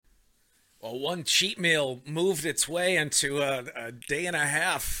Well, one cheat meal moved its way into a day and a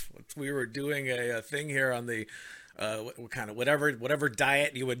half. We were doing a thing here on the what kind of whatever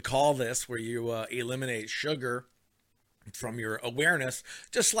diet you would call this, where you eliminate sugar from your awareness,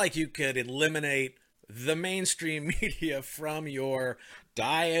 just like you could eliminate the mainstream media from your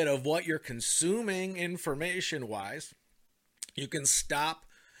diet of what you're consuming information wise. You can stop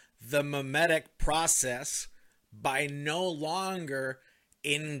the mimetic process by no longer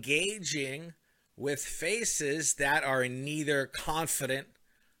engaging with faces that are neither confident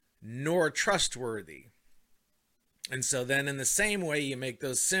nor trustworthy. And so then, in the same way, you make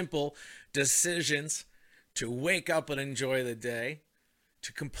those simple decisions to wake up and enjoy the day,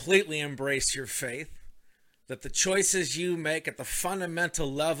 to completely embrace your faith, that the choices you make at the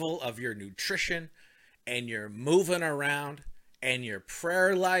fundamental level of your nutrition and your moving around and your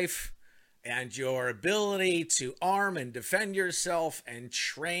prayer life and your ability to arm and defend yourself and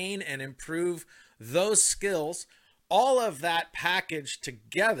train and improve those skills, all of that packaged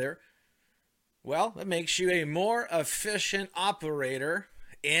together, well, it makes you a more efficient operator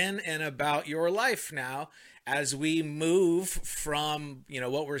in and about your life now, as we move from,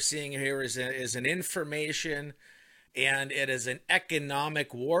 what we're seeing here is an information and it is an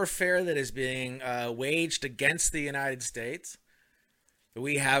economic warfare that is being waged against the United States.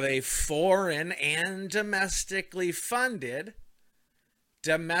 We have a foreign and domestically funded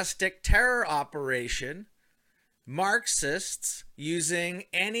domestic terror operation, Marxists using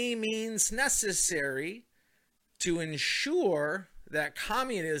any means necessary to ensure that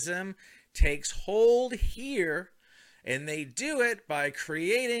communism takes hold here, and they do it by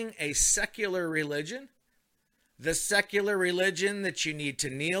creating a secular religion, the secular religion that you need to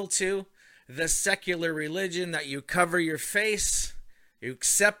kneel to, the secular religion that you cover your face. You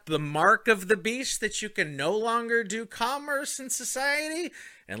accept the mark of the beast that you can no longer do commerce in society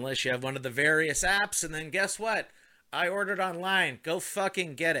unless you have one of the various apps. And then guess what? I ordered online. Go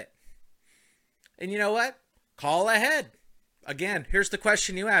fucking get it. And you know what? Call ahead. Again, here's the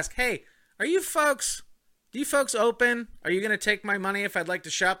question you ask. Hey, do you folks open? Are you going to take my money if I'd like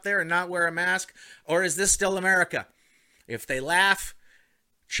to shop there and not wear a mask? Or is this still America? If they laugh,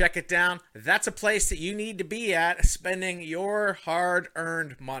 check it down. That's a place that you need to be at, spending your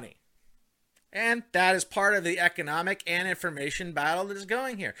hard-earned money. And that is part of the economic and information battle that is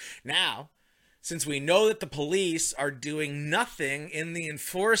going here. Now, since we know that the police are doing nothing in the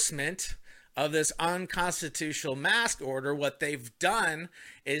enforcement of this unconstitutional mask order, what they've done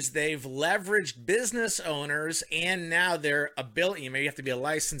is they've leveraged business owners and now their ability. You have to be a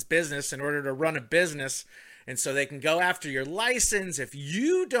licensed business in order to run a business. And so they can go after your license if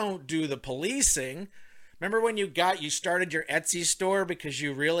you don't do the policing. Remember when you started your Etsy store because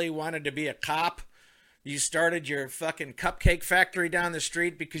you really wanted to be a cop? You started your fucking cupcake factory down the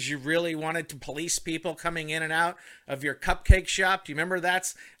street because you really wanted to police people coming in and out of your cupcake shop. Do you remember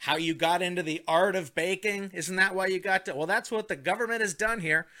that's how you got into the art of baking? Isn't that why you got to? Well, that's what the government has done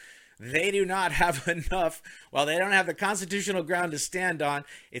here. They do not have enough. Well, they don't have the constitutional ground to stand on.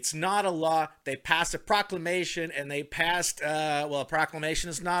 It's not a law. They passed a proclamation, and they passed, a proclamation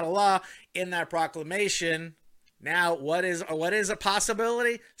is not a law. In that proclamation, now what is a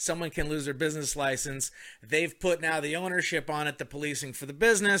possibility? Someone can lose their business license. They've put now the ownership on it, the policing for the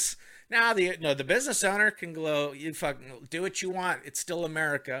business. Now the business owner can go, you fucking do what you want. It's still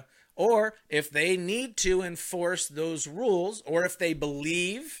America. Or if they need to enforce those rules, or if they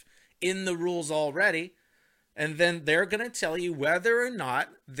believe in the rules already, and then they're going to tell you whether or not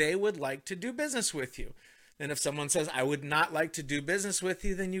they would like to do business with you. And if someone says, I would not like to do business with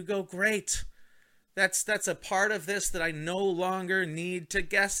you, then you go, great. That's a part of this that I no longer need to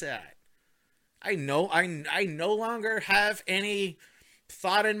guess at. I no longer have any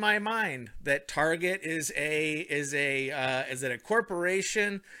thought in my mind that Target is a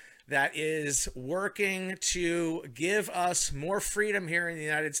corporation that is working to give us more freedom here in the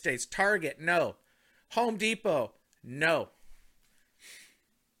United States. Target, no. Home Depot, no.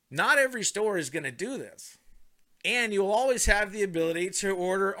 Not every store is going to do this. And you'll always have the ability to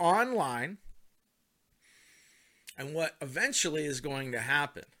order online. And what eventually is going to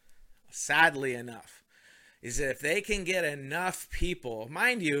happen, sadly enough, is that if they can get enough people,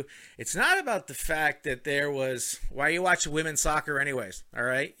 mind you, it's not about the fact that why are you watching women's soccer anyways? All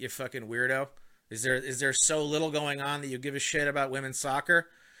right, you fucking weirdo. Is there so little going on that you give a shit about women's soccer?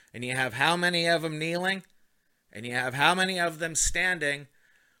 And you have how many of them kneeling? And you have how many of them standing,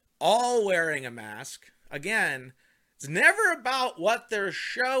 all wearing a mask? Again, it's never about what they're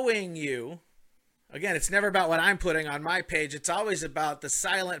showing you. Again, it's never about what I'm putting on my page. It's always about the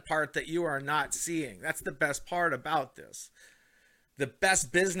silent part that you are not seeing. That's the best part about this. The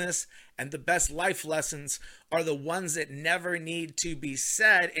best business and the best life lessons are the ones that never need to be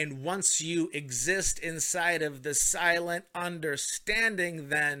said. And once you exist inside of the silent understanding,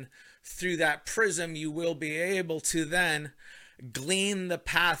 then through that prism, you will be able to then glean the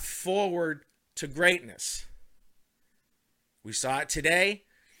path forward to greatness. We saw it today.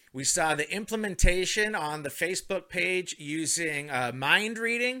 We saw the implementation on the Facebook page using mind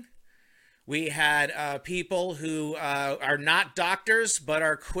reading. We had people who are not doctors but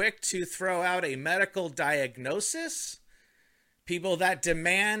are quick to throw out a medical diagnosis. People that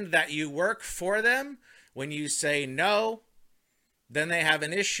demand that you work for them. When you say no, then they have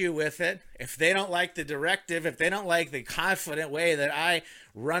an issue with it. If they don't like the directive, if they don't like the confident way that I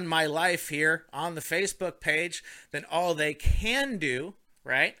run my life here on the Facebook page, then all they can do,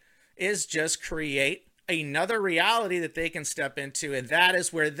 right, is just create another reality that they can step into. And that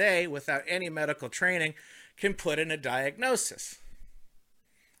is where they, without any medical training, can put in a diagnosis.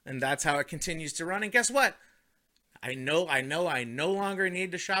 And that's how it continues to run. And guess what? I no longer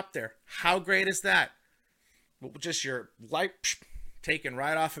need to shop there. How great is that? Just your life taken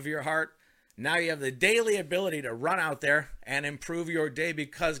right off of your heart. Now you have the daily ability to run out there and improve your day,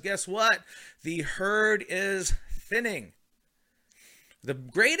 because guess what? The herd is thinning. The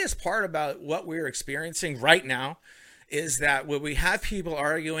greatest part about what we're experiencing right now is that when we have people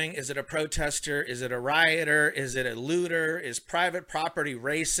arguing, is it a protester? Is it a rioter? Is it a looter? Is private property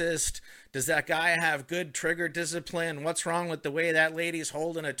racist? Does that guy have good trigger discipline? What's wrong with the way that lady's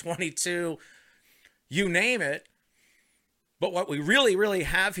holding a 22? You name it. But what we really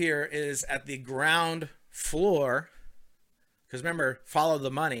have here is at the ground floor, because remember, follow the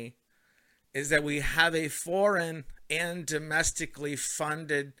money, is that we have a foreign and domestically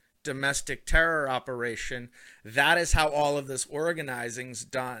funded domestic terror operation. That is how all of this organizing's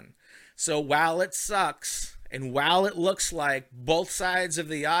done. So while it sucks, and while it looks like both sides of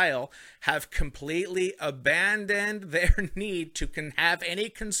the aisle have completely abandoned their need to have any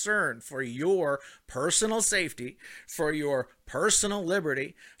concern for your personal safety, for your personal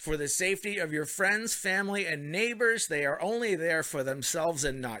liberty, for the safety of your friends, family, and neighbors, they are only there for themselves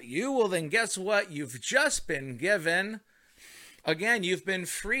and not you. Well, then guess what? You've just been given. Again, you've been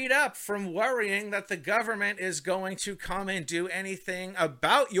freed up from worrying that the government is going to come and do anything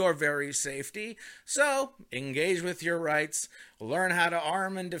about your very safety. So engage with your rights, learn how to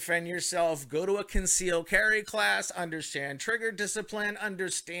arm and defend yourself, go to a concealed carry class, understand trigger discipline,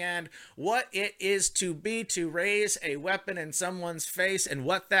 understand what it is to raise a weapon in someone's face and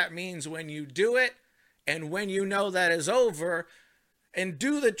what that means when you do it and when you know that is over, and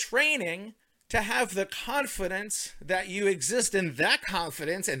do the training to have the confidence that you exist in that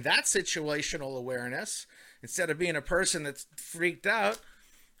confidence and that situational awareness. Instead of being a person that's freaked out,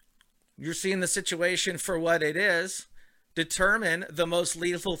 you're seeing the situation for what it is, determine the most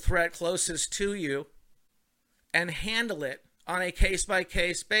lethal threat closest to you, and handle it on a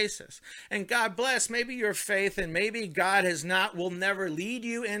case-by-case basis. And God bless, maybe your faith and maybe God will never lead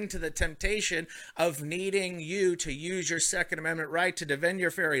you into the temptation of needing you to use your Second Amendment right to defend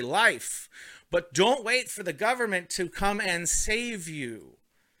your very life. But don't wait for the government to come and save you.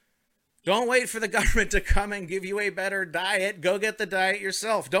 Don't wait for the government to come and give you a better diet. Go get the diet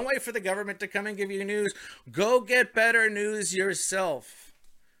yourself. Don't wait for the government to come and give you news. Go get better news yourself.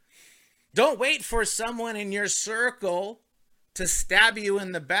 Don't wait for someone in your circle to stab you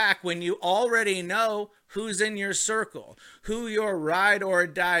in the back when you already know who's in your circle, who your ride or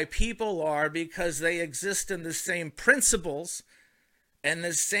die people are, because they exist in the same principles and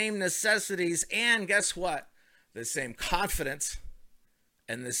the same necessities, and guess what? The same confidence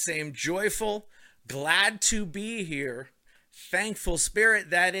and the same joyful, glad to be here, thankful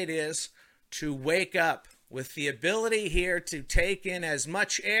spirit that it is to wake up with the ability here to take in as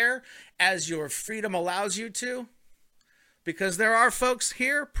much air as your freedom allows you to. Because there are folks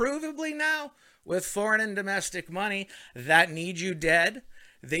here, provably now, with foreign and domestic money that need you dead.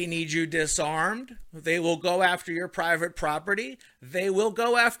 They need you disarmed. They will go after your private property. They will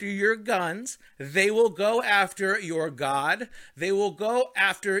go after your guns. They will go after your God. They will go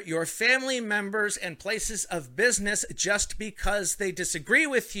after your family members and places of business just because they disagree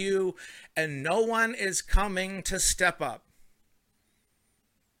with you, and no one is coming to step up.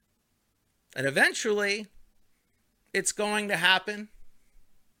 And eventually, it's going to happen.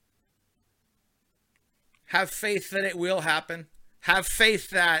 Have faith that it will happen. Have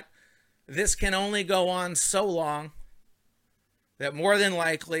faith that this can only go on so long, that more than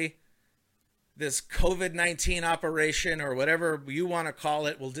likely this COVID-19 operation, or whatever you want to call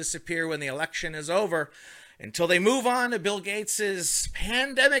it, will disappear when the election is over, until they move on to Bill Gates's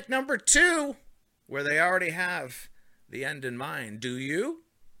pandemic number 2, where they already have the end in mind. Do you?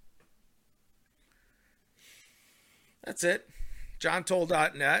 That's it.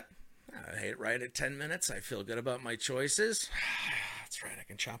 JohnToll.net. I hit right at 10 minutes. I feel good about my choices. That's right. I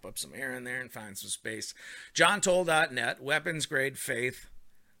can chop up some air in there and find some space. JohnToll.net.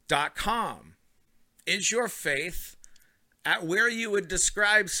 WeaponsGradeFaith.com. Is your faith at where you would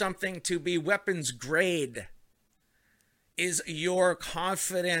describe something to be weapons grade? Is your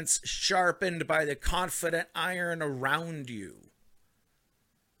confidence sharpened by the confident iron around you?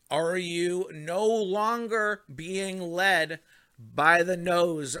 Are you no longer being led by the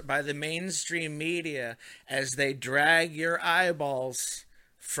nose, by the mainstream media, as they drag your eyeballs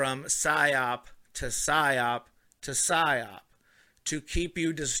from PSYOP to PSYOP to PSYOP to keep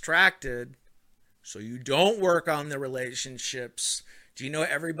you distracted so you don't work on the relationships? Do you know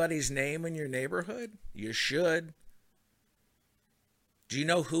everybody's name in your neighborhood? You should. Do you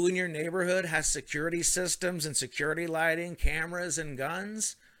know who in your neighborhood has security systems and security lighting, cameras and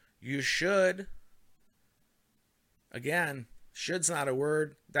guns? You should. Again, should's not a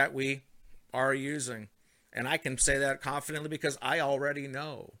word that we are using. And I can say that confidently because I already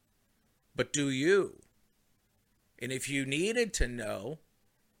know. But do you? And if you needed to know,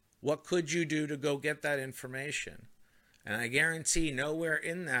 what could you do to go get that information? And I guarantee nowhere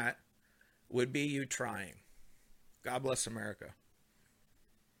in that would be you trying. God bless America.